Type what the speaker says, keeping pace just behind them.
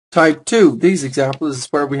Type 2, these examples is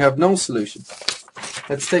where we have no solution.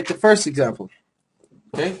 Let's take the first example.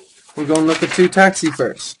 Okay, we're going to look at two taxi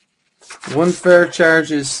fares. One fare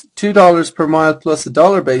charges $2 per mile plus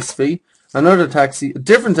 $1 base fee. A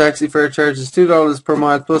different taxi fare charges $2 per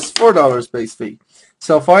mile plus $4 base fee.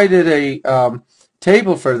 So if I did a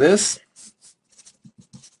table for this,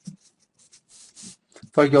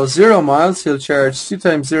 if I go 0 miles, he'll charge 2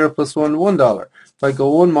 times 0 plus 1, $1. If I go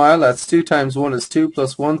 1 mile, that's 2 times 1 is 2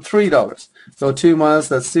 plus 1, $3. Go 2 miles,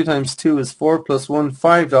 that's 2 times 2 is 4 plus 1,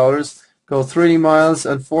 $5. Go 3 miles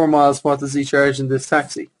and 4 miles, what does he charge in this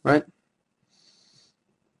taxi, right?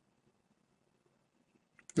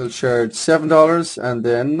 He'll charge $7 and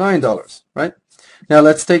then $9, right? Now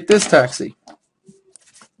let's take this taxi.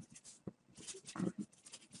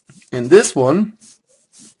 In this one,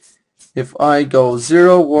 if I go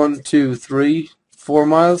 0, 1, 2, 3, 4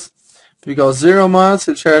 miles, if we go 0 miles,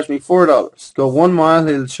 he'll charge me $4. Go 1 mile,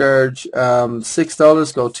 he'll charge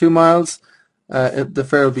 $6. Go 2 miles, the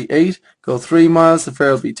fare will be $8. Go 3 miles, the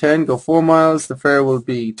fare will be $10. Go 4 miles, the fare will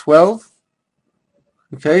be $12.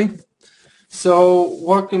 Okay, so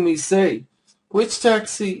what can we say? Which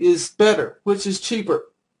taxi is better? Which is cheaper?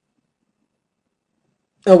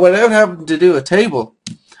 Now, without having to do a table,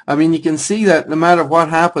 I mean, you can see that no matter what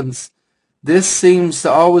happens, this seems to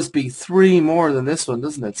always be 3 more than this one,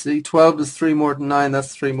 doesn't it? See, 12 is 3 more than 9,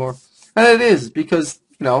 that's 3 more. And it is, because,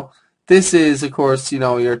 this is, of course,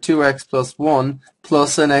 your 2x plus 1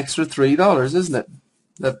 plus an extra $3, isn't it?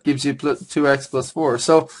 That gives you 2x plus 4.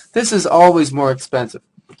 So this is always more expensive.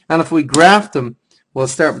 And if we graph them, we'll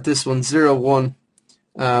start with this one, 0, 1,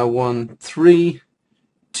 1, 3,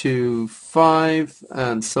 2, 5,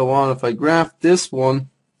 and so on. If I graph this one,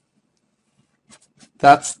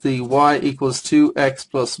 that's the y equals 2x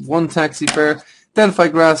plus 1 taxi fare. Then if I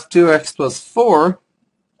graph 2x plus 4,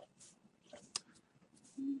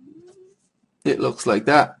 it looks like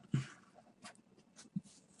that.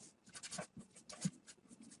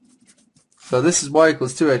 So this is y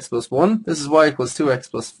equals 2x plus 1. This is y equals 2x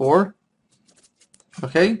plus 4.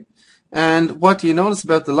 Okay? And what do you notice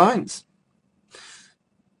about the lines?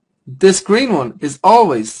 This green one is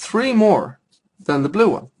always 3 more than the blue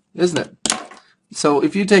one, isn't it? So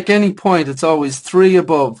if you take any point, it's always 3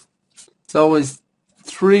 above. It's always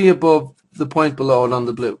 3 above the point below it on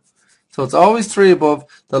the blue. So it's always 3 above.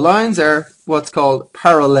 The lines are what's called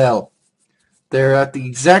parallel. They're at the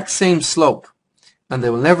exact same slope, and they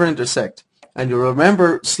will never intersect. And you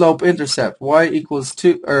remember slope intercept, y equals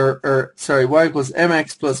y equals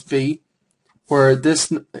mx plus b, where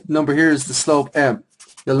this number here is the slope m.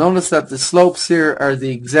 You'll notice that the slopes here are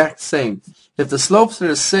the exact same. If the slopes are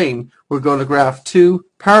the same, we're going to graph 2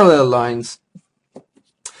 parallel lines,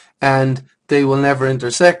 and they will never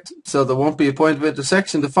intersect. So there won't be a point of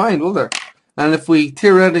intersection to find, will there? And if we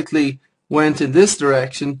theoretically went in this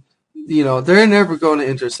direction, they're never going to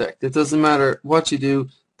intersect. It doesn't matter what you do.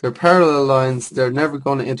 They're parallel lines. They're never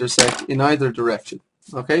going to intersect in either direction.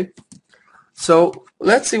 Okay? So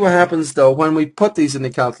let's see what happens, though, when we put these in the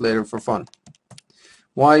calculator for fun.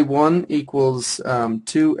 y1 equals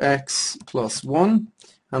 2x plus 1,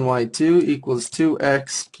 and y2 equals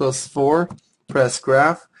 2x plus 4. Press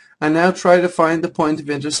graph. And now try to find the point of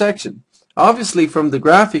intersection. Obviously, from the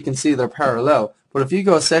graph, you can see they're parallel. But if you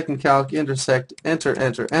go second calc, intersect, enter,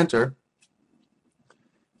 enter, enter,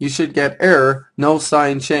 you should get error, no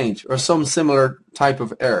sign change, or some similar type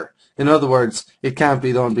of error. In other words, it can't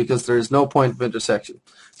be done because there is no point of intersection.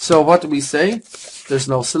 So what do we say? There's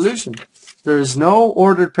no solution. There is no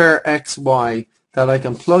ordered pair x, y that I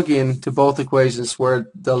can plug in to both equations where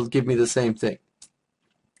they'll give me the same thing.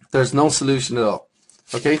 There's no solution at all.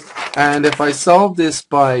 Okay, and if I solve this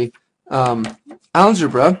by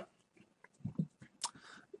algebra,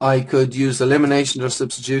 I could use elimination or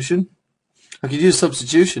substitution. I could use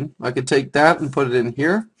substitution. I could take that and put it in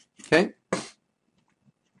here. Okay,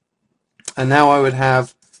 and now I would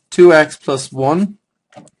have 2x plus 1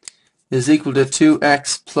 is equal to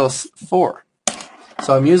 2x plus 4.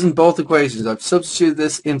 So I'm using both equations. I've substituted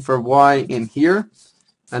this in for y in here,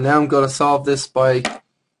 and now I'm going to solve this by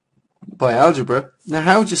algebra. Now,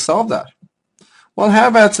 how would you solve that? Well, how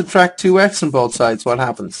about subtract 2x on both sides? What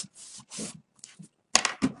happens?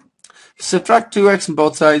 Subtract 2x on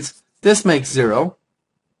both sides. This makes 0.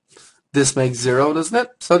 This makes 0, doesn't it?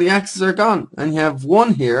 So the x's are gone. And you have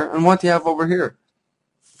 1 here. And what do you have over here?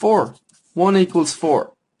 4. 1 equals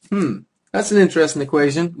 4. That's an interesting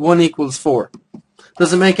equation. 1 equals 4.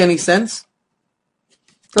 Does it make any sense?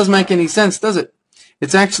 Doesn't make any sense, does it?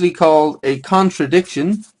 It's actually called a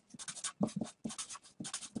contradiction.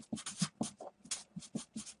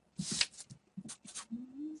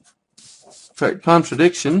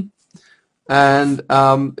 contradiction, and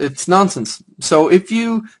it's nonsense. So if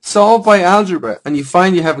you solve by algebra and you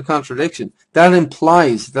find you have a contradiction, that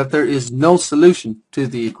implies that there is no solution to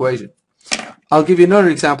the equation. I'll give you another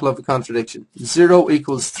example of a contradiction. 0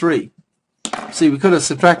 equals 3. See, we could have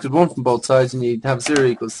subtracted 1 from both sides and you'd have 0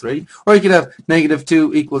 equals 3. Or you could have negative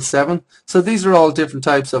 2 equals 7. So these are all different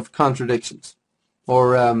types of contradictions,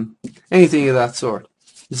 or anything of that sort.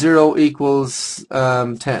 0 equals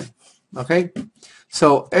 10. Okay?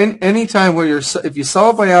 So any time where if you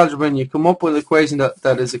solve by algebra and you come up with an equation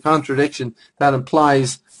that is a contradiction, that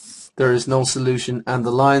implies there is no solution and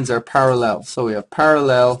the lines are parallel. So we have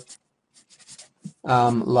parallel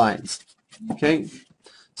lines. Okay?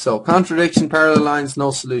 So contradiction, parallel lines,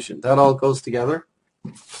 no solution. That all goes together.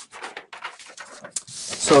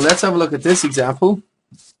 So let's have a look at this example.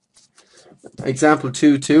 Example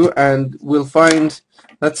 2.2, and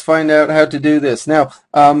let's find out how to do this. Now,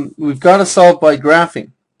 we've got to solve by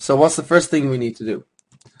graphing. So what's the first thing we need to do?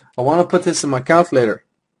 I want to put this in my calculator.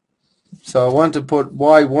 So I want to put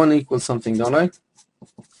y1 equals something, don't I?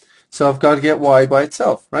 So I've got to get y by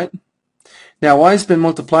itself, right? Now y has been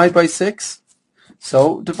multiplied by 6.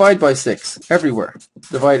 So divide by 6 everywhere.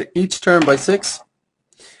 Divide each term by 6.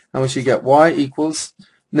 And we should get y equals,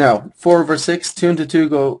 now 4 over 6, 2 into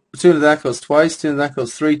that goes twice, 2 into that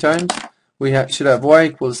goes 3 times. We should have y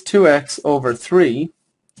equals 2x over 3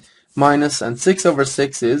 minus, and 6 over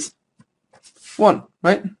 6 is 1,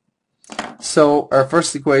 right? So our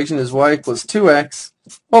first equation is y equals 2x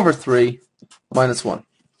over 3 minus 1.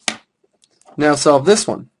 Now solve this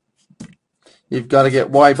one. You've got to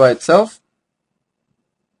get y by itself.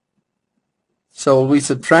 So we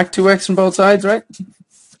subtract 2x from both sides, right?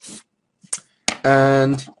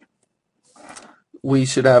 And we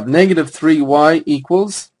should have negative 3y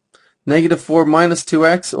equals negative 4 minus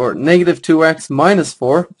 2x, or negative 2x minus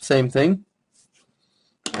 4, same thing.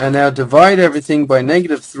 And now divide everything by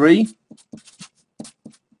negative 3.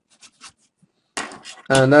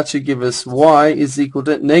 And that should give us y is equal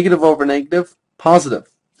to negative over negative, positive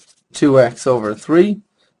 2x over 3,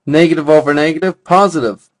 negative over negative,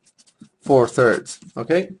 positive 4/3.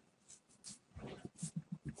 Okay?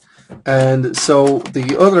 And so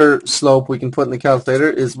the other slope we can put in the calculator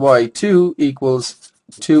is y2 equals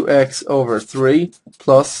 2x over 3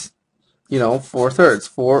 plus, 4/3,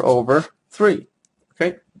 4 over 3.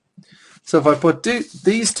 Okay? So if I put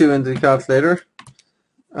these two into the calculator,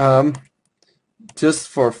 just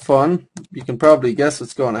for fun, you can probably guess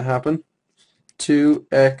what's going to happen.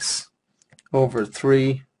 2x over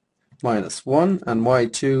 3 minus 1, and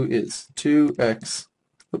y2 is 2x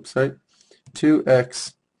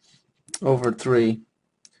over 3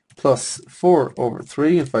 plus 4 over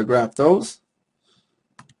 3. If I graph those,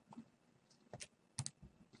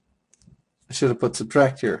 I should have put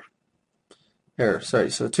subtract here. Sorry,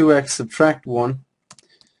 so 2x subtract 1.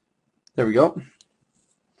 There we go.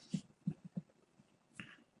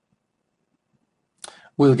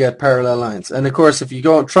 We'll get parallel lines. And of course, if you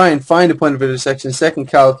go and try and find a point of intersection, second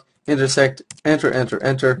calc, intersect, enter, enter,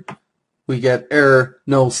 enter, we get error,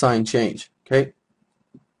 no sign change. Okay?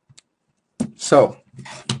 So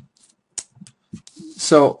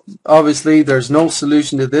obviously there's no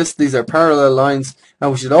solution to this. These are parallel lines,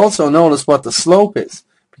 and we should also notice what the slope is,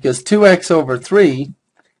 because 2x over 3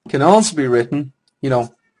 can also be written,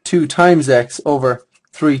 2 times x over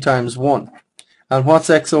 3 times 1. And what's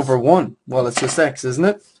x over 1? Well, it's just x, isn't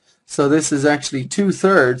it? So this is actually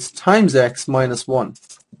 2/3 times x minus 1.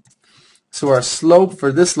 So our slope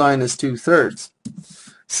for this line is 2/3.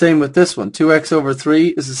 Same with this one. 2x over 3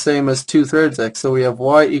 is the same as 2/3 x. So we have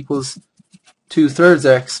y equals 2/3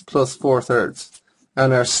 x plus 4/3.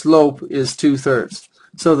 And our slope is 2/3.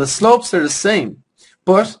 So the slopes are the same,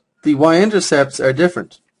 but the y-intercepts are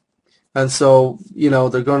different. And so,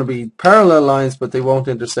 they're going to be parallel lines, but they won't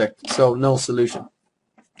intersect. So no solution.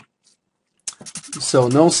 So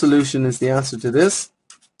no solution is the answer to this.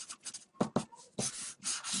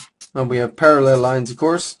 And we have parallel lines, of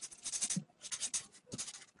course.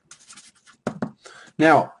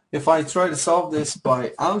 Now, if I try to solve this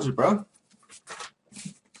by algebra,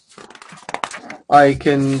 I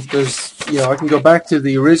can go back to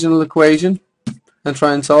the original equation and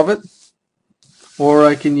try and solve it. Or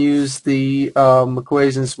I can use the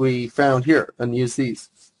equations we found here and use these.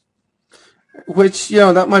 Which,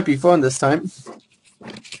 that might be fun this time.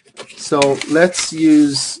 So let's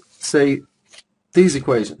use, say, these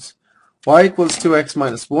equations. Y equals 2x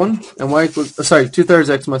minus 1, and y equals, 2/3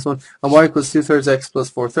 x minus 1, and y equals 2/3 x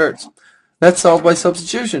plus 4/3. Let's solve by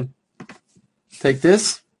substitution. Take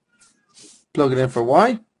this, plug it in for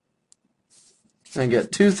y, and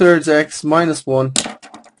get 2/3 x minus 1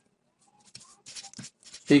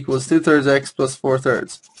 equals 2/3 x plus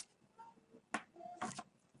 4/3.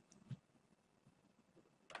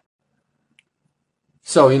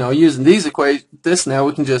 So, using this now,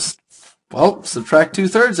 we can just, well, subtract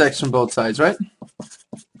 2/3 x from both sides, right?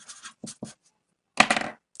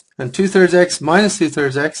 And 2/3 x minus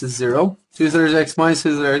 2/3 x is 0. 2/3 x minus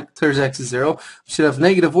 2/3 x is 0. We should have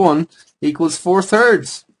 -1 equals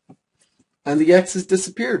 4/3. And the x has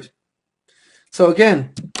disappeared. So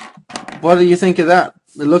again, what do you think of that?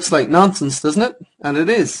 It looks like nonsense, doesn't it? And it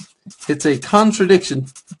is. It's a contradiction.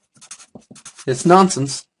 It's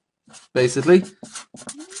nonsense, basically.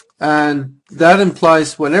 And that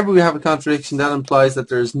implies, whenever we have a contradiction, that implies that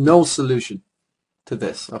there is no solution to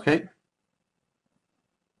this, okay?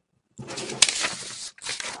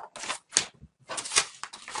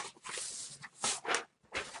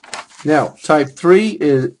 Now, type 3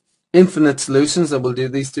 is infinite solutions, and we'll do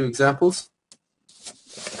these two examples.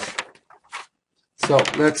 So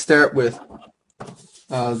let's start with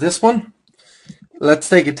this one. Let's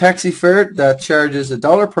take a taxi fare that charges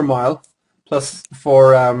 $1 per mile plus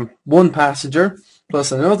for one passenger,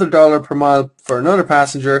 plus another $1 per mile for another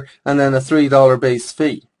passenger, and then a $3 base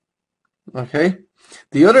fee. Okay.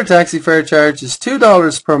 The other taxi fare charges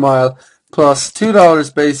 $2 per mile plus $2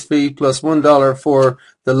 base fee plus $1 for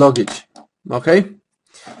the luggage. Okay.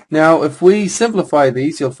 Now, if we simplify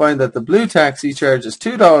these, you'll find that the blue taxi charges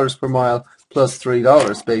 $2 per mile plus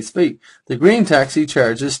 $3 base fee. The green taxi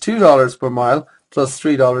charges $2 per mile plus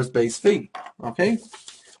 $3 base fee. Okay?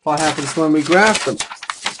 What happens when we graph them?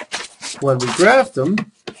 When we graph them,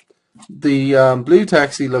 the blue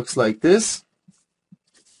taxi looks like this.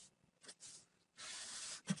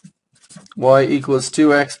 Y equals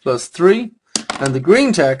 2x plus 3. And the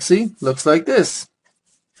green taxi looks like this.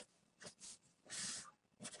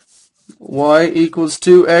 Y equals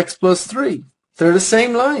 2x plus 3. They're the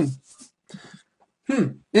same line.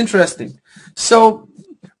 Interesting. So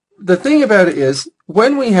the thing about it is,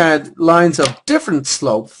 when we had lines of different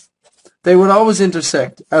slope, they would always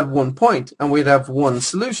intersect at one point, and we'd have one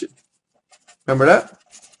solution. Remember that?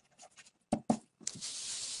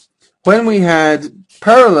 When we had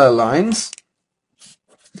parallel lines,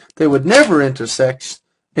 they would never intersect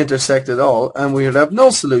at all, and we would have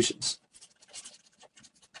no solutions.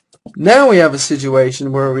 Now we have a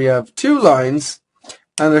situation where we have two lines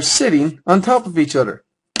and they're sitting on top of each other.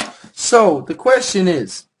 So the question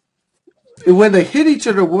is, when they hit each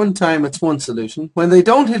other one time, it's one solution. When they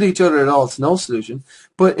don't hit each other at all, it's no solution.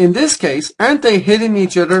 But in this case, aren't they hitting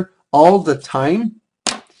each other all the time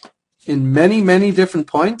in many, many different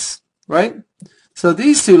points, right? So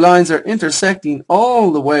these two lines are intersecting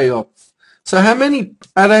all the way up. So at how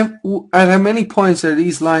many points are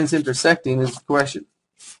these lines intersecting is the question.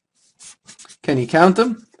 Can you count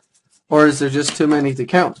them? Or is there just too many to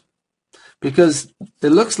count? Because it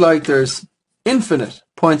looks like there's infinite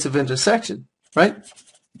points of intersection, right?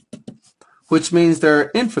 Which means there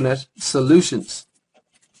are infinite solutions.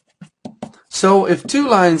 So if two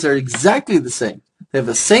lines are exactly the same, they have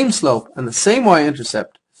the same slope and the same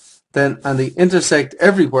y-intercept, and they intersect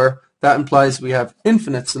everywhere, that implies we have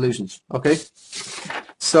infinite solutions, okay?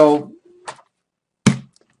 So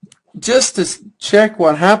just to check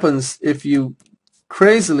what happens if you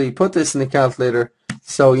crazily put this in the calculator,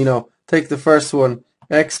 so, take the first one,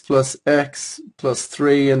 x plus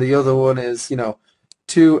 3, and the other one is,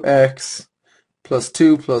 2x plus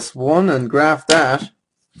 2 plus 1, and graph that.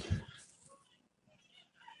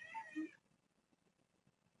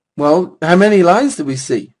 Well, how many lines do we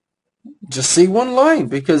see? Just see one line,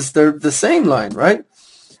 because they're the same line, right?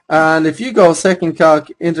 And if you go second calc,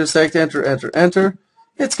 intersect, enter, enter, enter,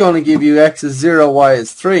 it's going to give you x is 0, y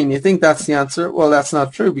is 3. And you think that's the answer? Well, that's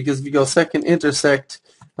not true, because if you go second intersect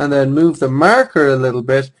and then move the marker a little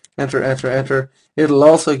bit, enter, enter, enter, it'll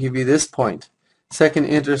also give you this point. Second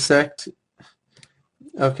intersect.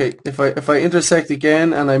 Okay, if I intersect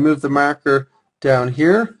again and I move the marker down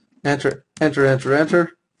here, enter, enter, enter,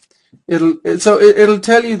 enter, it'll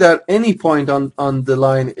tell you that any point on the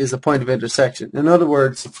line is a point of intersection. In other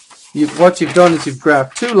words, what you've done is you've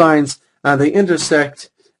graphed two lines and they intersect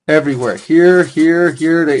everywhere. Here, here,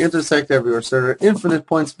 here, they intersect everywhere. So there are infinite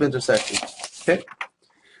points of intersection. Okay?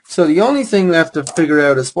 So the only thing left to figure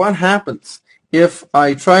out is what happens if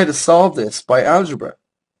I try to solve this by algebra.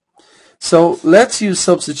 So let's use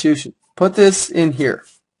substitution. Put this in here.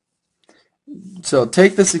 So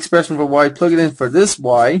take this expression for y, plug it in for this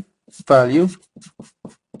y value,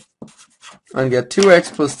 and get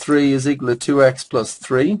 2x plus 3 is equal to 2x plus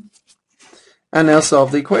 3. And now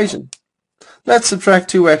solve the equation. Let's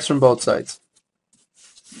subtract 2x from both sides.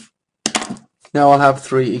 Now I'll have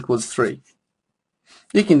 3 equals 3.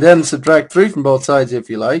 You can then subtract 3 from both sides if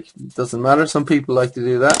you like. It doesn't matter. Some people like to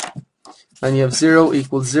do that. And you have 0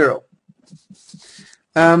 equals 0.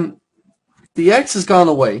 The x has gone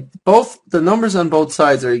away. Both the numbers on both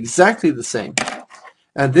sides are exactly the same.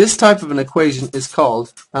 And this type of an equation is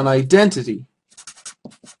called an identity.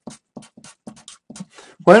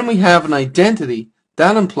 When we have an identity,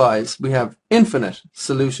 that implies we have infinite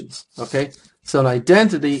solutions. Okay? So an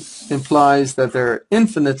identity implies that there are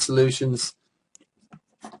infinite solutions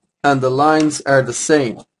and the lines are the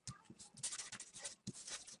same.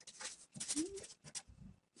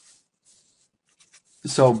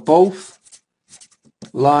 So both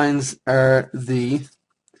lines are the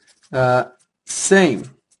same.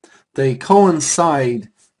 They coincide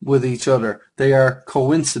with each other. They are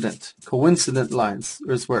coincident. Coincident lines.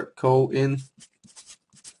 There's where coincident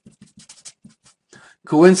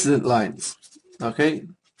lines. Okay?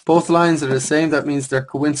 Both lines are the same. That means they're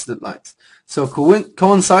coincident lines. So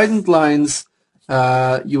coincident lines,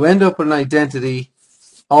 you end up with an identity.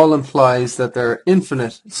 All implies that there are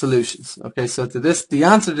infinite solutions. Okay, so to this, the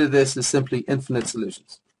answer to this is simply infinite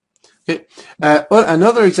solutions. Okay, well,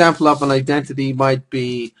 another example of an identity might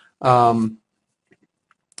be, 1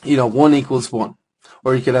 equals 1,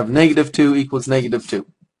 or you could have -2 equals -2,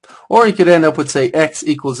 or you could end up with say x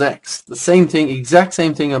equals x, the same thing, exact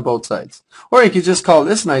same thing on both sides. Or you could just call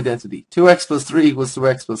this an identity, 2x plus 3 equals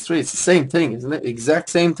 2x plus 3. It's the same thing, isn't it? Exact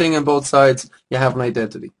same thing on both sides. You have an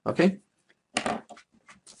identity. Okay.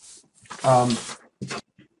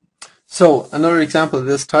 So another example of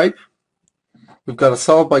this type, we've got to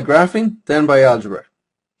solve by graphing, then by algebra.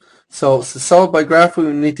 So to solve by graphing,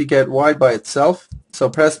 we need to get y by itself. So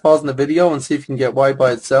press pause on the video and see if you can get y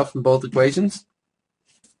by itself in both equations.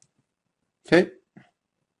 Okay.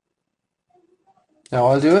 Now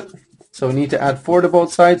I'll do it. So we need to add 4 to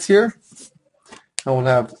both sides here. And we'll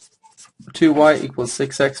have 2y equals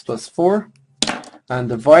 6x plus 4. And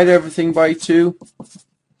divide everything by 2.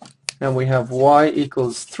 And we have y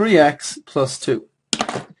equals 3x plus 2.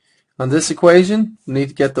 On this equation, we need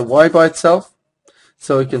to get the y by itself.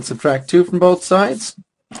 So we can subtract 2 from both sides.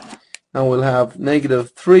 And we'll have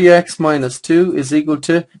negative 3x minus 2 is equal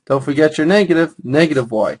to, don't forget your negative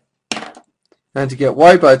y. And to get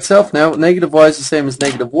y by itself now, negative y is the same as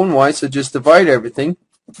negative 1y, so just divide everything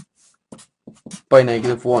by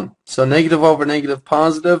negative 1. So negative over negative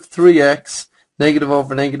positive 3x, negative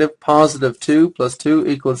over negative positive 2 plus 2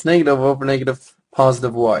 equals negative over negative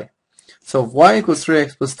positive y. So if y equals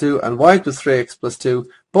 3x plus 2 and y equals 3x plus 2,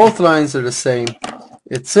 both lines are the same.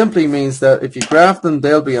 It simply means that if you graph them,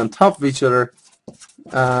 they'll be on top of each other,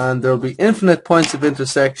 and there will be infinite points of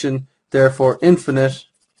intersection, therefore infinite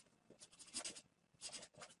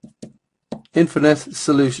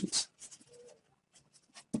solutions.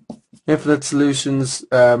 Infinite solutions,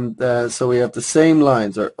 so we have the same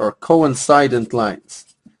lines, or coincident lines.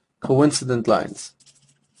 Coincident lines.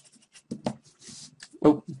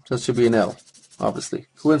 Oh, that should be an L, obviously.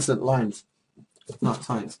 Coincident lines, not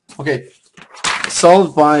signs. Okay,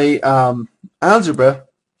 solved by algebra,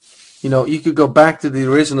 you could go back to the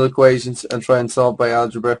original equations and try and solve by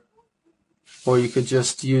algebra, or you could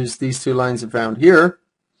just use these two lines you found here,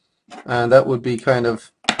 and that would be kind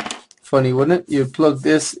of funny, wouldn't it? You'd plug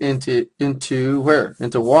this into where?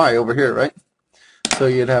 Into y over here, right? So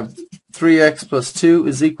you'd have 3x plus 2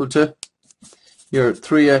 is equal to your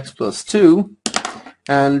 3x plus 2,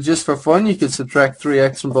 and just for fun you could subtract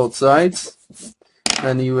 3x from both sides,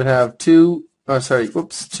 and you would have 2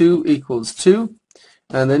 equals 2,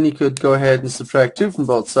 and then you could go ahead and subtract 2 from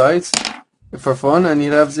both sides for fun, and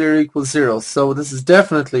you'd have 0 equals 0. So this is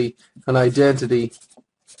definitely an identity.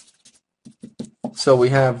 So we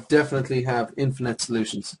definitely have infinite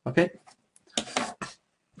solutions. Okay.